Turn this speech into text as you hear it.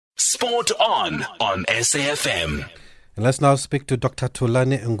Sport on SAFM. And let's now speak to Dr.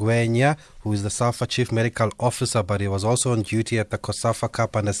 Thulani Ngwenya, who is the SAFA Chief Medical Officer, but he was also on duty at the COSAFA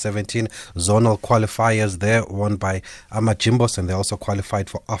Cup Under-17 zonal qualifiers there, won by Amajimbos, and they also qualified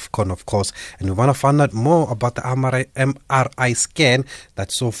for AFCON, of course. And we want to find out more about the MRI scan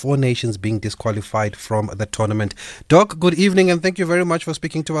that saw 4 nations being disqualified from the tournament. Doc, good evening, and thank you very much for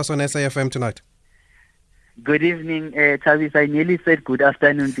speaking to us on SAFM tonight. Good evening, Travis. I nearly said good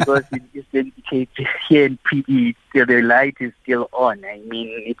afternoon because it is Cape here in PE. The light is still on. I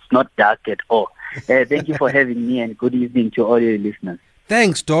mean, it's not dark at all. Thank you for having me, and good evening to all your listeners.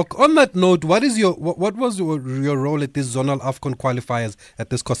 Thanks, Doc. On that note, what was your role at this zonal AFCON qualifiers at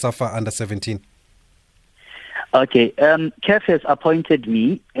this COSAFA Under-17? Okay, CAF has appointed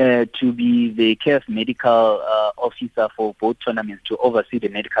me to be the CAF medical officer for both tournaments to oversee the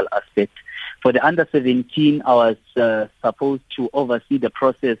medical aspect. For the Under-17, I was supposed to oversee the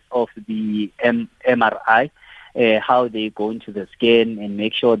process of the MRI, how they go into the scan and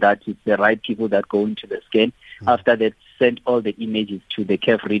make sure that it's the right people that go into the scan. After that, send all the images to the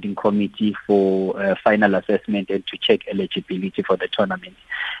CAF reading committee for final assessment and to check eligibility for the tournament.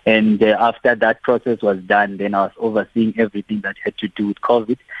 And after that process was done, then I was overseeing everything that had to do with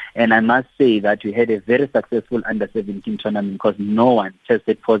COVID. And I must say that we had a very successful Under-17 tournament because no one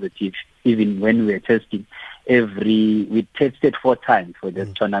tested positive, even when we were testing. We tested 4 times for this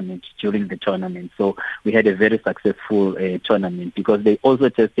tournament during the tournament. So we had a very successful tournament because they also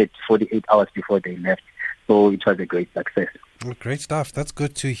tested 48 hours before they left. So it was a great success. Great stuff. That's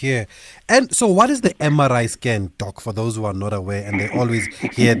good to hear. And so what is the MRI scan, Doc, for those who are not aware and they always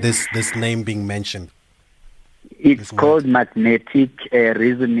hear this name being mentioned? It's called magnetic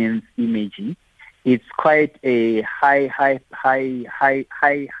resonance imaging. It's quite a high.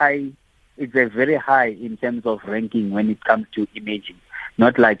 It's a very high in terms of ranking when it comes to imaging.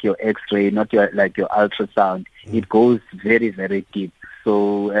 Not like your X-ray, like your ultrasound. It goes very, very deep.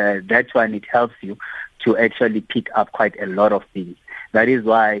 So that one, it helps you to actually pick up quite a lot of things. That is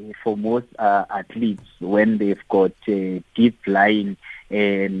why for most athletes, when they've got deep lying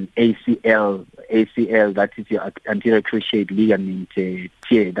ACL, that is your anterior cruciate ligament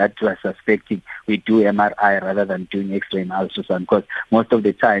tear that you are suspecting, we do MRI rather than doing X-ray and ultrasound, because most of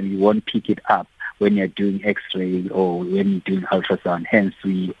the time you won't pick it up when you're doing X-ray or when you're doing ultrasound. Hence,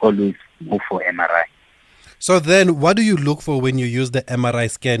 we always move for MRI. So then, what do you look for when you use the MRI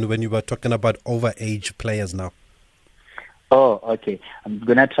scan when you were talking about overage players now? Oh, okay. I'm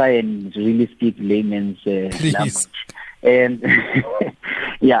going to try and really speak layman's language. And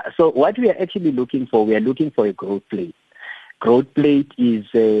yeah, so what we are actually looking for, we are looking for a growth plate. Growth plate is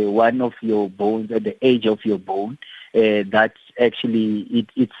one of your bones at the edge of your bone. That's actually,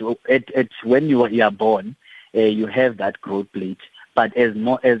 it's when you are born, you have that growth plate. But as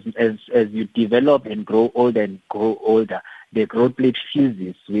you develop and grow older, the growth plate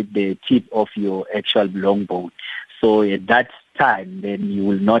fuses with the tip of your actual long bone. So at that time, then you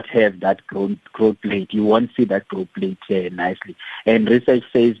will not have that growth plate. You won't see that growth plate nicely. And research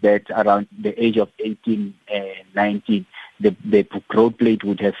says that around the age of 18, 19, the growth plate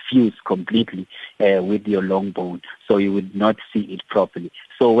would have fused completely with your long bone, so you would not see it properly.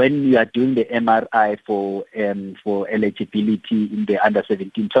 So when you are doing the MRI for eligibility in the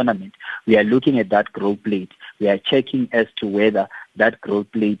Under-17 tournament, we are looking at that growth plate. We are checking as to whether that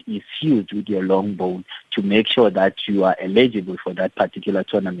growth plate is fused with your long bone to make sure that you are eligible for that particular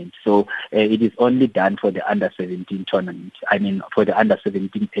tournament. So it is only done for the Under-17 tournament, for the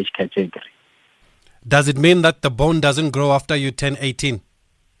Under-17 age category. Does it mean that the bone doesn't grow after you turn 18?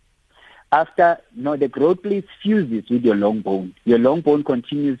 The growth plate fuses with your long bone. Your long bone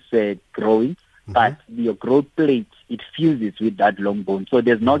continues growing, but your growth plate, it fuses with that long bone. So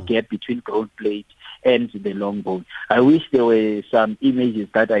there's no gap between growth plate and the long bone. I wish there were some images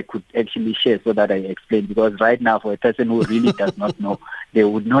that I could actually share so that I explain, because right now for a person who really does not know, they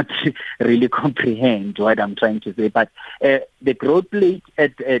would not really comprehend what I'm trying to say. But the growth plate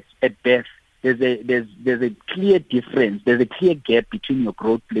at birth, there's a clear difference. There's a clear gap between your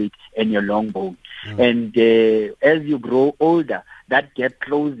growth plate and your long bone. And as you grow older, that gap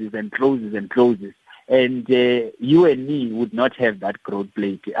closes and closes and closes. And you and me would not have that growth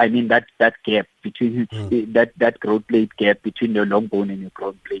plate. That gap between that growth plate gap between your long bone and your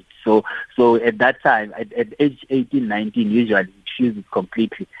growth plate. So at that time, at age 18, 19, usually it fuses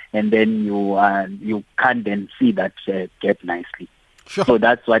completely, and then you can't then see that gap nicely. Sure. So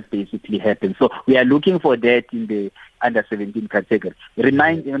that's what basically happens. So we are looking for that in the Under-17 category.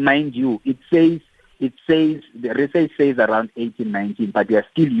 Remind you, it says the research says around 18, 19, but we are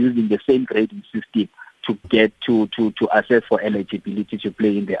still using the same grading system to get to assess for eligibility to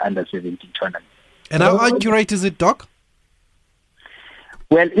play in the under-17 tournament. And how accurate is it, Doc?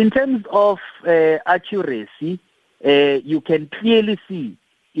 Well, in terms of accuracy, you can clearly see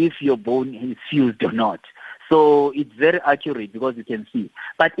if your bone is fused or not. So it's very accurate because you can see.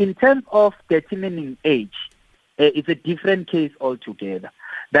 But in terms of determining age, it's a different case altogether.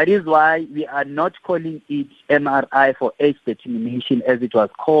 That is why we are not calling it MRI for age determination as it was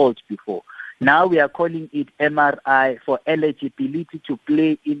called before. Now we are calling it MRI for eligibility to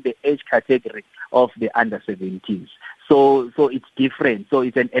play in the age category of the under-17s. So it's different. So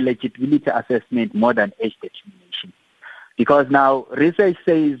it's an eligibility assessment more than age determination. Because now research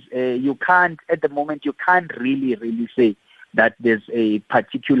says you can't really say that there's a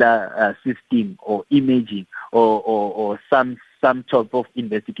particular system or imaging or some type of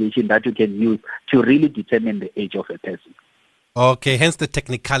investigation that you can use to really determine the age of a person. Okay, hence the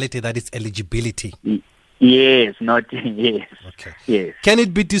technicality that is eligibility. Yes, not yes. Okay. Yes. Can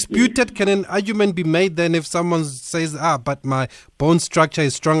it be disputed? Yes. Can an argument be made then if someone says, but my bone structure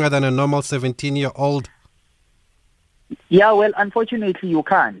is stronger than a normal 17-year-old? Yeah, well, unfortunately you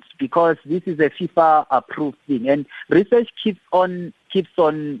can't, because this is a FIFA approved thing, and research we keep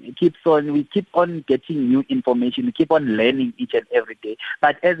on getting new information, we keep on learning each and every day.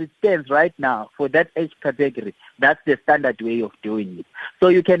 But as it stands right now, for that age category, that's the standard way of doing it. So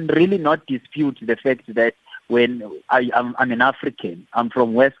you can really not dispute the fact that when I'm an African, I'm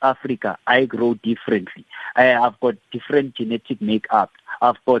from West Africa, I grow differently. I've got different genetic makeup.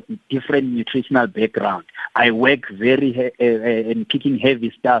 I've got different nutritional background. I work very in picking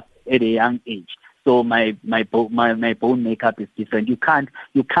heavy stuff at a young age. So my bone makeup is different. You can't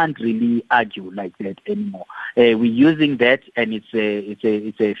really argue like that anymore. We're using that, and it's a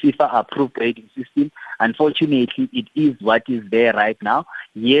FIFA approved grading system. Unfortunately, it is what is there right now.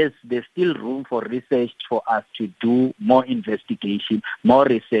 Yes, there's still room for research for us to do more investigation, more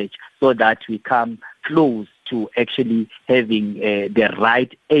research, so that we come close to actually having the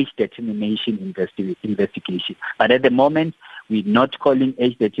right age determination investigation. But at the moment, we're not calling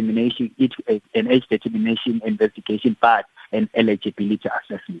age determination an age determination investigation, but an eligibility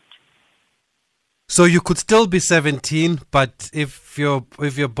assessment. So you could still be 17, but if your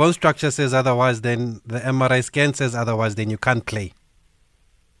bone structure says otherwise, then the MRI scan says otherwise, then you can't play.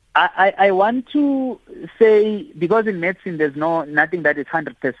 I want to say, because in medicine there's nothing that is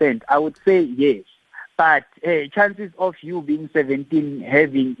 100%, I would say yes. But chances of you being 17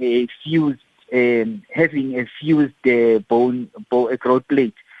 having a fused bone growth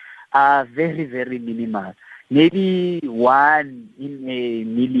plate are very, very minimal. Maybe 1 in a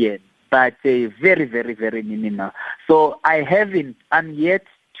million, but very, very, very minimal. So I'm yet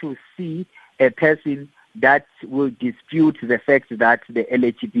to see a person that will dispute the fact that the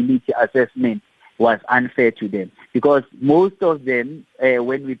eligibility assessment was unfair to them, because most of them,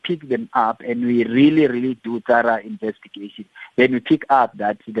 when we pick them up and we really, really do thorough investigation, then we pick up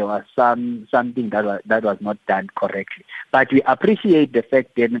that there was something that was not done correctly. But we appreciate the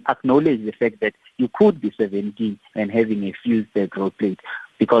fact and acknowledge the fact that you could be 17 and having a fused growth plate,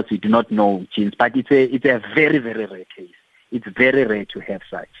 because we do not know genes. But it's a very, very rare case. It's very rare to have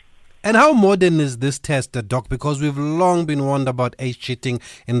such. And how modern is this test, Doc? Because we've long been warned about age cheating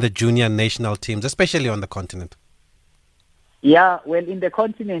in the junior national teams, especially on the continent. Yeah, well, in the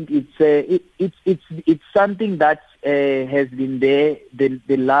continent, it's something that has been there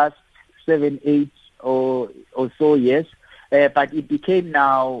the last 7, 8 or so years, but it became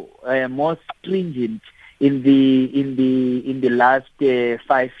now more stringent in the last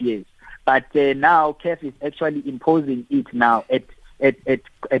 5 years. But now CAF is actually imposing it now at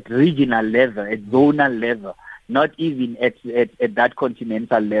regional level, at zonal level, not even at that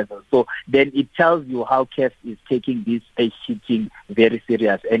continental level. So then it tells you how CAF is taking this age cheating very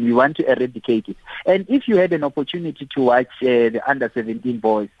serious, and we want to eradicate it. And if you had an opportunity to watch the under-17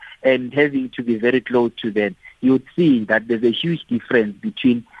 boys and having to be very close to them, you would see that there's a huge difference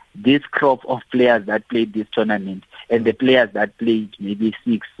between this crop of players that played this tournament and the players that played maybe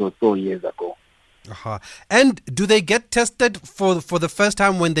 6 or so years ago. Uh-huh. And do they get tested for the first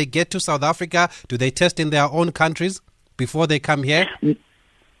time when they get to South Africa? Do they test in their own countries before they come here?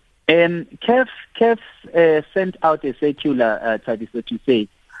 CAF sent out a circular, Tadiso, to say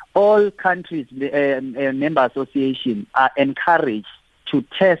all countries, member associations are encouraged to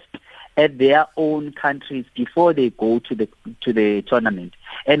test at their own countries before they go to the tournament.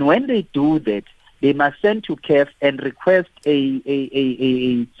 And when they do that, they must send to CAF and request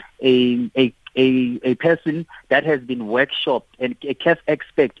a person that has been workshopped and a CAF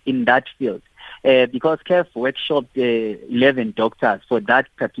expert in that field. because CAF workshopped 11 doctors for that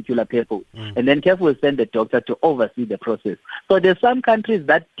particular purpose. And then CAF will send the doctor to oversee the process. So there's some countries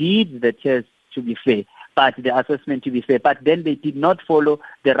that did the test to be fair, but the assessment to be fair, but then they did not follow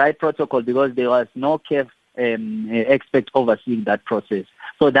the right protocol because there was no CAF expert overseeing that process.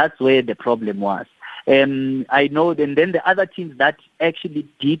 So that's where the problem was. I know, and then the other teams that actually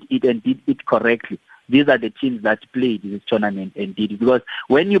did it and did it correctly, these are the teams that played this tournament and did it. Because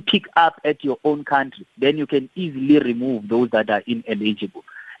when you pick up at your own country, then you can easily remove those that are ineligible.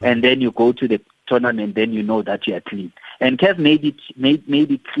 And then you go to the tournament, then you know that you are clean. And CAF made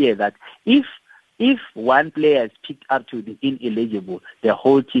it clear that if one player is picked up to the ineligible, the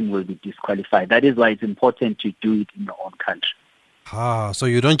whole team will be disqualified. That is why it's important to do it in your own country. So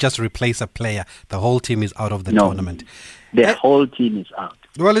you don't just replace a player, the whole team is out of the tournament. The whole team is out.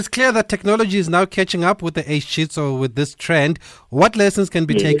 Well, it's clear that technology is now catching up with the age sheets or with this trend. What lessons can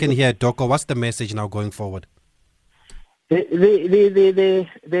be taken here, Doc, or what's the message now going forward? The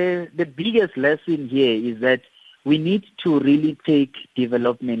biggest lesson here is that we need to really take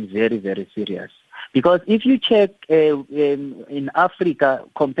development very, very serious. Because if you check in Africa,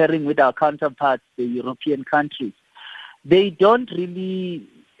 comparing with our counterparts, the European countries, they don't really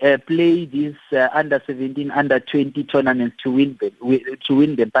play these under-17, under-20 tournaments to win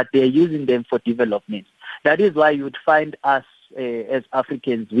them, but they are using them for development. That is why you would find us as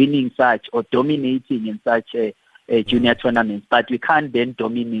Africans winning such or dominating in such junior tournaments, but we can't then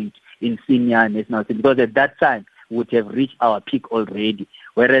dominate in senior national team because at that time we would have reached our peak already.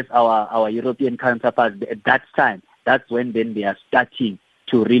 Whereas our European counterparts at that time, that's when then they are starting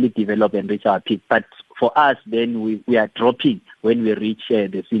to really develop and reach our peak. But for us, then we are dropping when we reach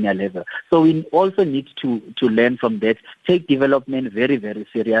the senior level. So we also need to learn from that, take development very, very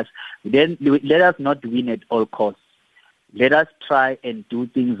serious. Then let us not win at all costs. Let us try and do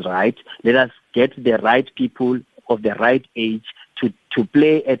things right. Let us get the right people of the right age to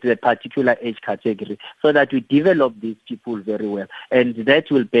play at a particular age category so that we develop these people very well. And that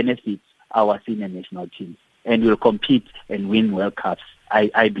will benefit our senior national teams and will compete and win World Cups,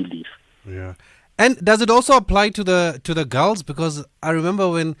 I believe. Yeah. And does it also apply to the girls? Because I remember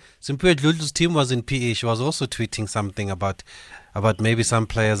when Simphiwe Dludlu's team was in PE, she was also tweeting something about maybe some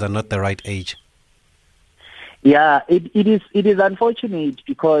players are not the right age. Yeah, it is unfortunate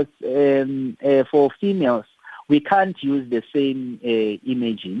because for females, we can't use the same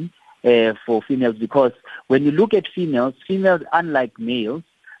imaging for females because when you look at females, unlike males,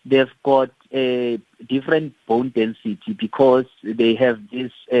 they've got a different bone density because they have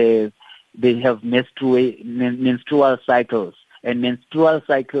this. They have menstrual cycles, and menstrual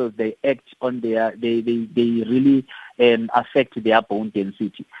cycles they act on their they really affect their bone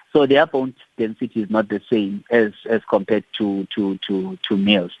density. So their bone density is not the same as compared to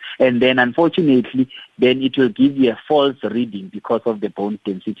males. And then unfortunately, then it will give you a false reading because of the bone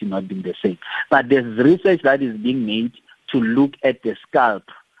density not being the same. But there's research that is being made to look at the scalp.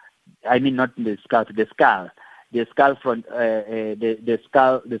 I mean, not the scalp, the skull. The skull from the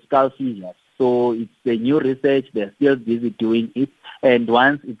skull features. So it's a new research. They're still busy doing it, and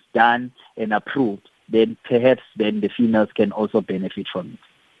once it's done and approved, then perhaps then the females can also benefit from it.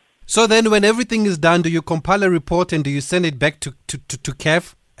 So then, when everything is done, do you compile a report and do you send it back to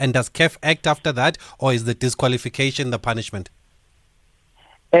CAF? And does CAF act after that, or is the disqualification the punishment?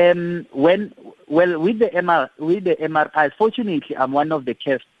 With the MRI, fortunately, I'm one of the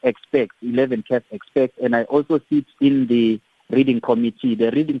CAF experts, 11 CAF experts, and I also sit in the reading committee.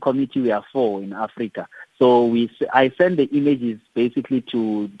 The reading committee, we are 4 in Africa. So I send the images basically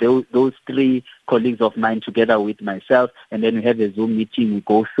to those 3 colleagues of mine together with myself, and then we have a Zoom meeting. We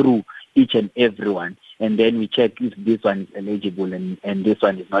go through each and every one, and then we check if this one is eligible and this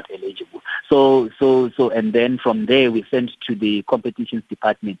one is not eligible. So, and then from there we send to the competitions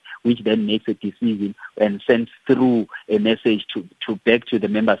department, which then makes a decision and sends through a message to back to the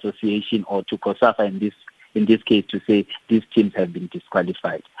member association or to COSAFA in this case to say these teams have been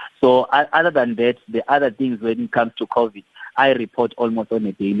disqualified. So other than that, the other things when it comes to COVID, I report almost on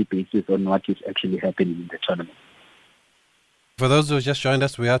a daily basis on what is actually happening in the tournament. For those who just joined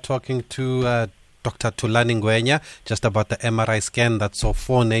us, we are talking to Dr. Thulani Ngwenya just about the MRI scan that saw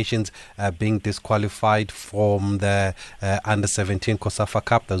 4 nations being disqualified from the Under-17 COSAFA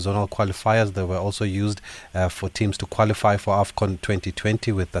Cup, the zonal qualifiers. They were also used for teams to qualify for AFCON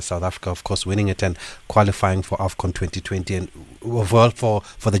 2020, with South Africa, of course, winning it and qualifying for AFCON 2020, and well, for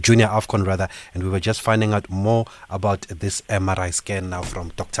the junior AFCON rather. And we were just finding out more about this MRI scan now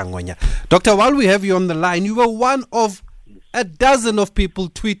from Dr. Ngwenya. Doctor, while we have you on the line, you were one of a dozen of people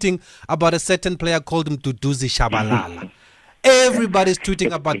tweeting about a certain player called Mduduzi Shabalala. Everybody's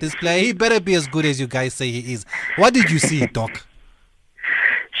tweeting about this player. He better be as good as you guys say he is. What did you see, Doc?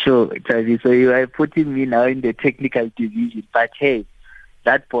 Sure, Chazi. So you are putting me now in the technical division, but hey,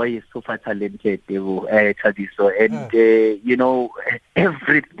 that boy is super talented, Chazi. So, and you know,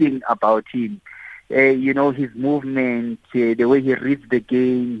 everything about him, you know, his movement, the way he reads the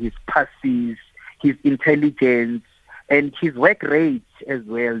game, his passes, his intelligence, and his work rate as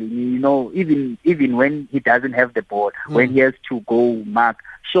well. You know, even when he doesn't have the ball, when he has to go mark,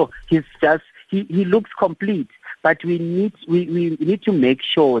 sure, he's just he looks complete. But we need to make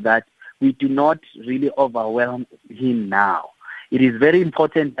sure that we do not really overwhelm him now. It is very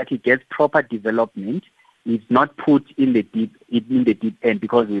important that he gets proper development. He's not put in the deep end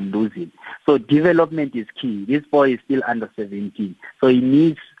because we lose him. So development is key. This boy is still under 17, so he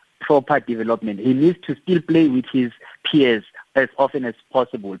needs proper development. He needs to still play with his peers as often as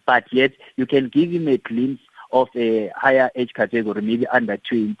possible. But yet you can give him a glimpse of a higher age category, maybe under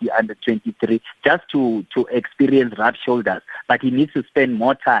 20, under 23, just to experience rub shoulders. But he needs to spend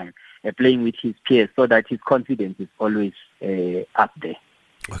more time playing with his peers so that his confidence is always up there.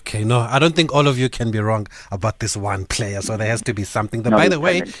 Okay, no, I don't think all of you can be wrong about this one player, so there has to be something. By the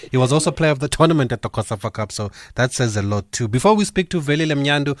way, he was also player of the tournament at the COSAFA Cup, so that says a lot too. Before we speak to Velile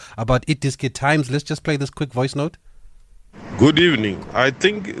Mnyandu about Itiski Times, let's just play this quick voice note. Good evening. I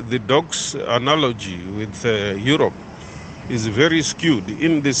think the Doc's analogy with Europe is very skewed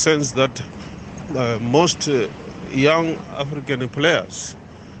in the sense that most young African players,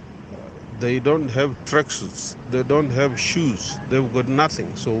 they don't have tracksuits, they don't have shoes, they've got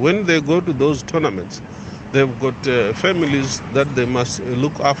nothing. So when they go to those tournaments, they've got families that they must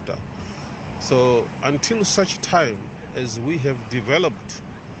look after. So until such time as we have developed,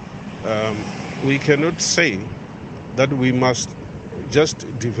 we cannot say that we must just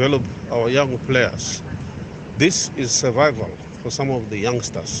develop our young players. This is survival for some of the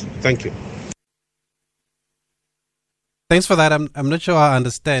youngsters. Thank you. Thanks for that. I'm not sure I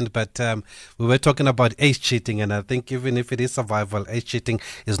understand, but we were talking about age cheating, and I think even if it is survival, age cheating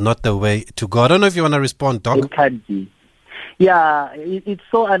is not the way to go. I don't know if you want to respond, Doc. It can be. Yeah, it's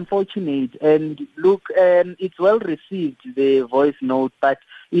so unfortunate. And look, it's well received, the voice note, but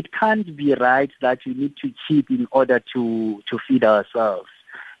it can't be right that we need to cheat in order to feed ourselves.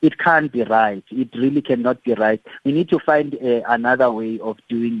 It can't be right. It really cannot be right. We need to find another way of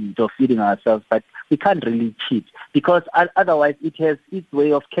doing it, of feeding ourselves, but we can't really cheat because otherwise it has its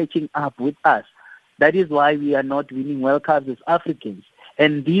way of catching up with us. That is why we are not winning World Cups as Africans.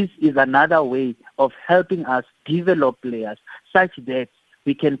 And this is another way of helping us develop players such that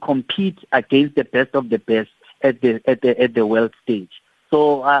we can compete against the best of the best at the world stage.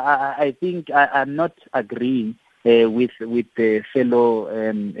 So I think I'm not agreeing with the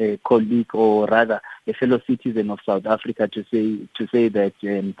fellow colleague, or rather a fellow citizen of South Africa, to say that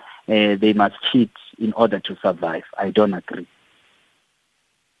they must cheat in order to survive. I don't agree.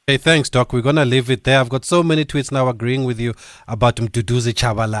 Hey, thanks, Doc. We're going to leave it there. I've got so many tweets now agreeing with you about Mduduzi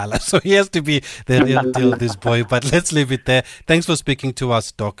Chabalala. So he has to be the real deal, this boy. But let's leave it there. Thanks for speaking to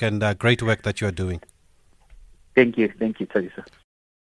us, Doc, and great work that you're doing. Thank you. Thank you, Teresa.